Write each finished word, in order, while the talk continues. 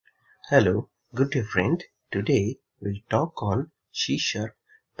Hello, good day friend. Today we'll talk on C#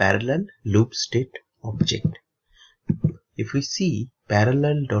 parallel loop state object. If we see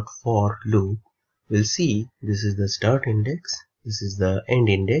Parallel.For loop, we'll see this is the start index, this is the end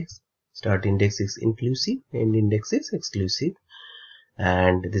index. Start index is inclusive, end index is exclusive,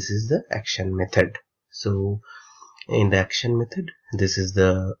 and this is the action method. So in the action method, this is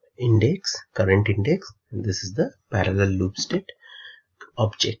the index, current index, and this is the parallel loop state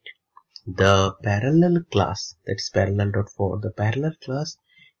object. The parallel class, that is Parallel.For, the parallel class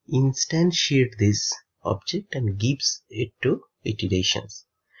instantiates this object and gives it to iterations.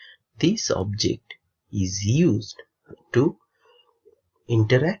 This object is used to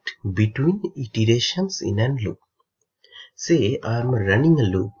interact between iterations in a loop. Say I am running a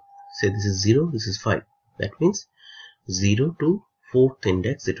loop. Say this is 0, this is 5. That means 0 to 4th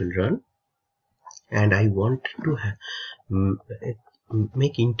index it will run, and I want to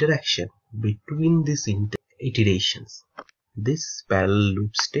make interaction between these iterations. This parallel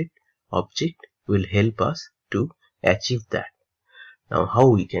loop state object will help us to achieve that. Now how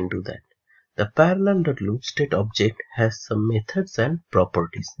we can do that? The parallel.loop state object has some methods and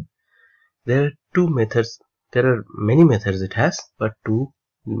properties. There are two methods. There are many methods it has, but two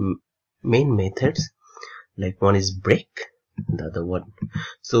main methods, like one is break, the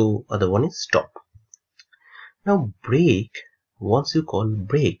other one is stop. Now break, once you call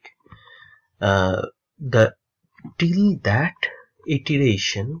break, till that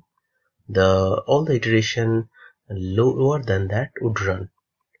iteration, all the iteration lower than that would run.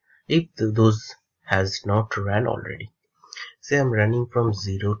 If those has not run already, say I'm running from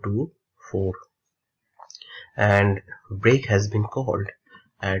 0 to 4 and break has been called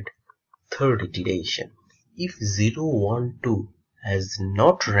at third iteration. If 0, 1, 2 has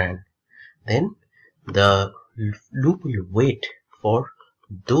not run, then the loop will wait for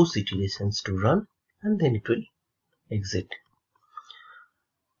those iterations to run and then it will exit.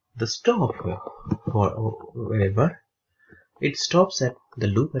 The stop, wherever it stops at the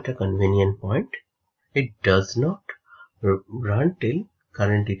loop at a convenient point, it does not run till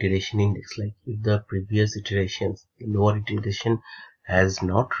current iteration index. Like if the previous iterations, the lower iteration has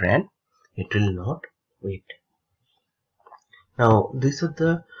not ran, it will not wait. Now these are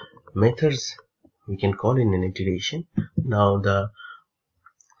the methods we can call in an iteration. Now the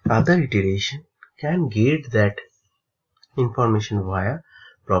other iteration can get that information via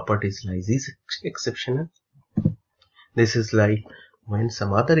properties like this exceptional. This is like when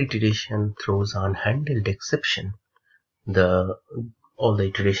some other iteration throws unhandled exception, all the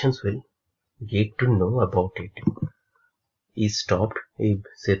iterations will get to know about it. Is stopped if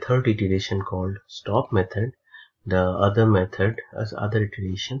say third iteration called stop method, the other method as other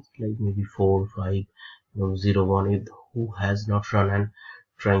iterations like maybe 4, 5, 0, 1, if who has not run and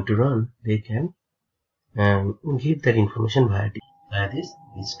trying to run, they can give that information via this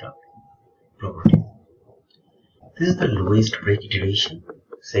stop property. This is the lowest break iteration.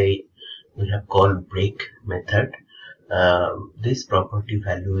 Say we have called break method. This property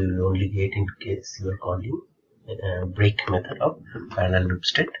value we will only get in case you are calling break method of parallel loop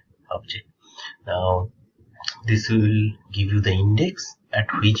state object. Now this will give you the index at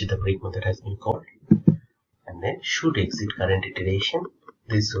which the break method has been called, and then should exit current iteration.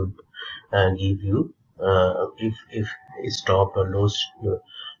 This would give you if is stopped or lost,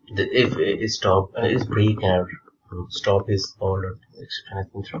 if is stopped is break or stop is called or exception has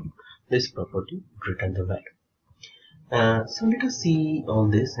been thrown, this property would return the value. So let us see all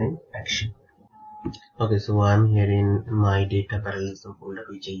this in action. Okay, so I'm here in my data parallelism folder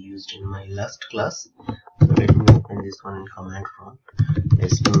which I used in my last class. So let me open this one in command prompt.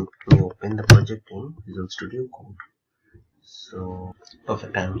 Let me open the project in Visual Studio Code. So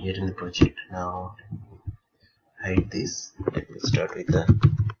perfect, I'm here in the project. Now hide this. Let me start with the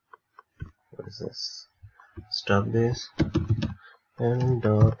what is this? Stop this and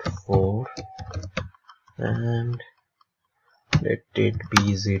 .4 and let it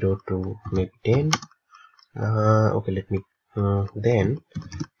be 0 to maybe 10. Okay, let me then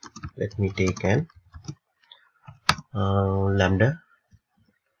let me take an lambda,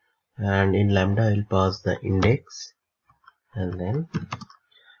 and in lambda I'll pass the index and then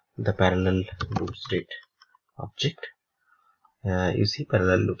the parallel loop state object. You see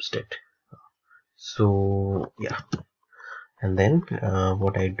parallel loop state. So yeah, and then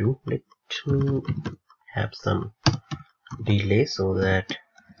what I do, let me have some delay so that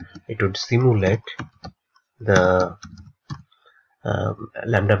it would simulate the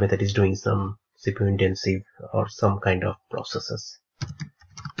lambda method is doing some CPU intensive or some kind of processes.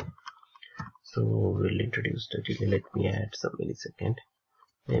 So we'll introduce the delay. Let me add some millisecond.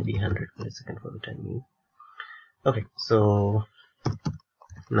 maybe 100 milliseconds for the time being. Okay, so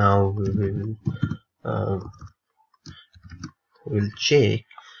now we will check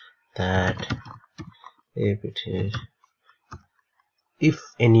that if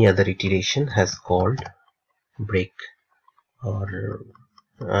any other iteration has called break or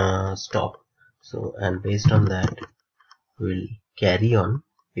stop. So, and based on that, we'll carry on.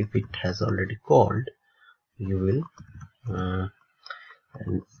 If it has already called, you will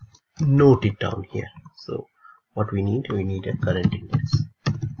and note it down here. So what we need a current index,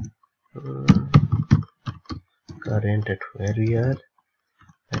 current at where we are,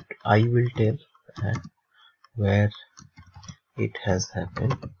 that I will tell where it has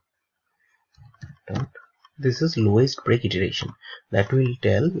happened. This is lowest break iteration, that will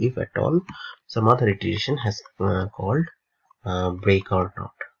tell if at all some other iteration has called break or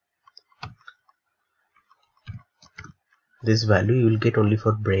not. This value you will get only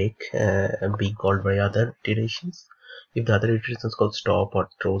for break being called by other iterations. If the other iterations called stop or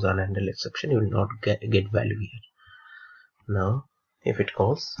throws unhandled exception, you will not get value here. Now if it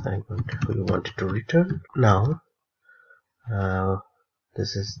calls, we want it to return. Now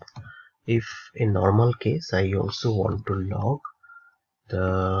this is if in normal case I also want to log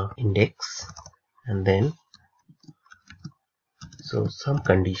the index, and then so some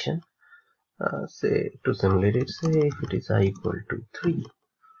condition, say to simulate it, say if it is I equal to 3,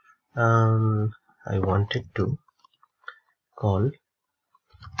 I wanted to call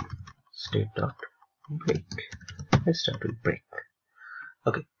state dot break. Let's start with break.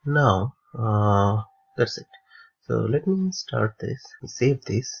 Okay, now that's it. So let me start this, save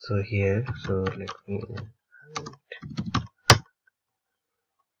this. So here, so let me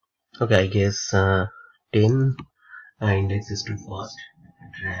okay, I guess 10 index is too fast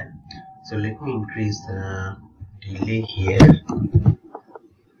at RAM. So let me increase the delay here.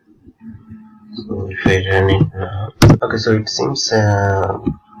 So if I run it now, okay, so it seems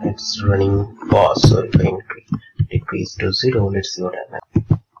it's running fast. So if I decrease to 0, let's see what happens.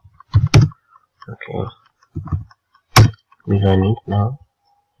 Okay, we run it now.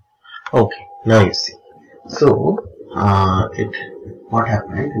 Okay, now you see. So what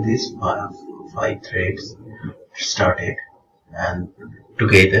happened? These five threads started and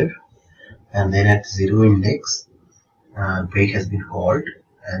together, and then at 0 index, break has been called,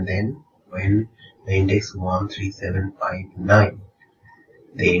 and then when the index 1, 3, 7, 5, 9,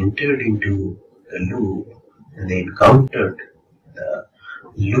 they entered into the loop and they encountered the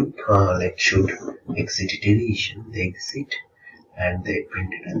loop like should exit iteration. They exit and they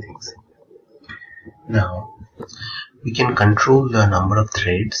printed and they exit. Now we can control the number of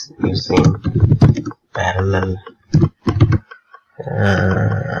threads using parallel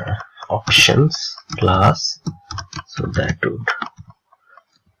options class. So that would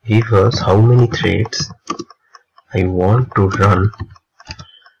give us how many threads I want to run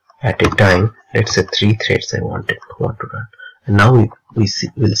at a time. Let's say 3 threads I want to run, and now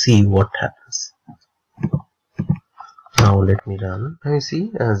we'll see what happens. Now let me run. Now you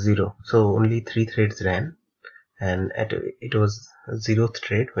see 0. So only 3 threads ran, and it was 0th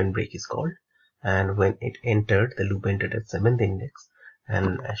thread when break is called, and when it entered, the loop entered at 7th index,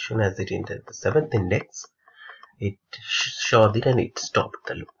 and as soon as it entered the 7th index, it showed it and it stopped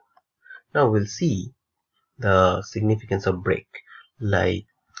the loop. Now we'll see the significance of break, like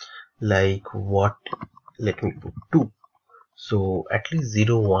what, let me put 2. So at least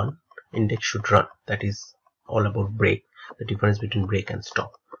 0, 1 index should run. That is all about break, the difference between break and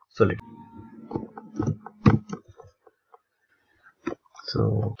stop.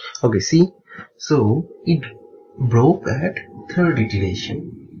 So okay, see, so it broke at 3rd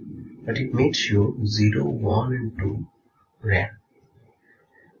iteration, but it made sure 0, 1 and 2 ran.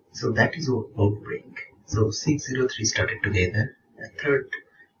 So that is about break. So 6, 0, 3 started together. At 3rd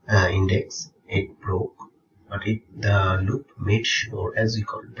index it broke, but the loop made sure, as we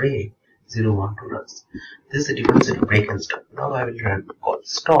call break, 0, 1, 2 runs. This is the difference between break and stop. Now I will call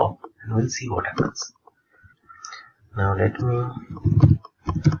stop and we'll see what happens. Now let me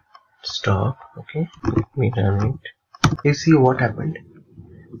stop. Okay, let me run it. You see what happened.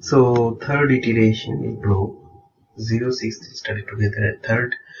 So 3rd iteration it broke. 0, 6, 3 started together. At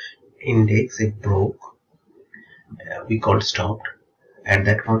 3rd index it broke. We called stopped. At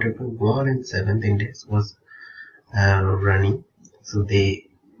that point of time, 1 and 7th index was running, so they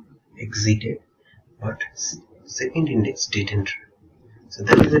exited, but 2nd index didn't run. So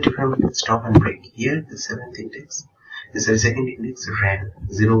that is the difference between stop and break. Here the 7th index, the 2nd index ran,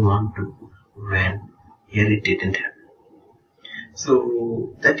 0, 1, 2 ran. Here it didn't happen.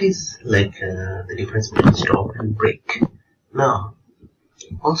 So that is like the difference between stop and break. Now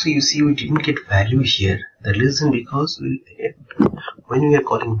Also, you see we didn't get value here. The reason because when we are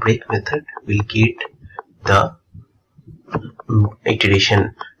calling break method, we'll get the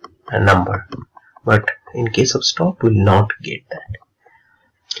iteration number, but in case of stop, we'll not get that.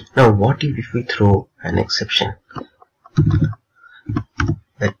 Now, what if we throw an exception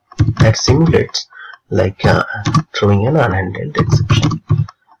that simulates like throwing an unhandled exception?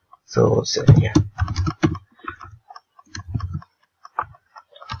 So yeah.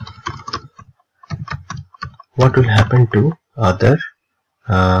 What will happen to other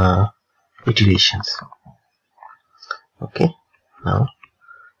iterations? Okay, now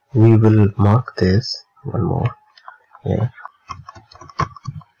we will mark this one more here.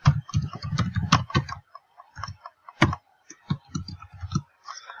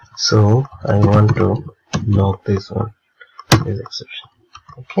 So I want to log this one, this exception.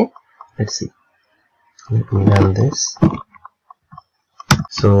 Okay, let's see. Let me run this.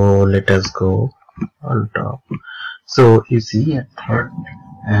 So let us go on top. So you see at third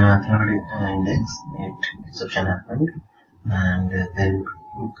index, exception happened, and then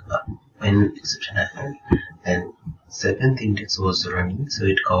when exception happened, then 7th index was running, so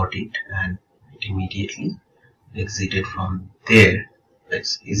it caught it and it immediately exited from there. That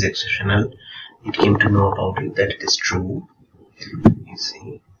is exceptional. It came to know about it, that it is true. You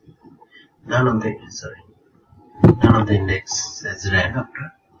see, none of the index has ran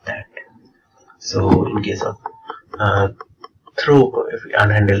after that. So in case of if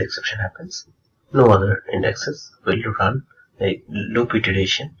unhandled exception happens, no other indexes will run a loop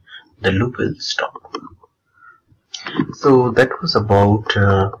iteration. The loop will stop. So that was about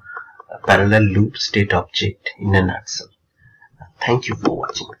a parallel loop state object in a nutshell. Thank you for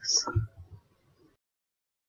watching this.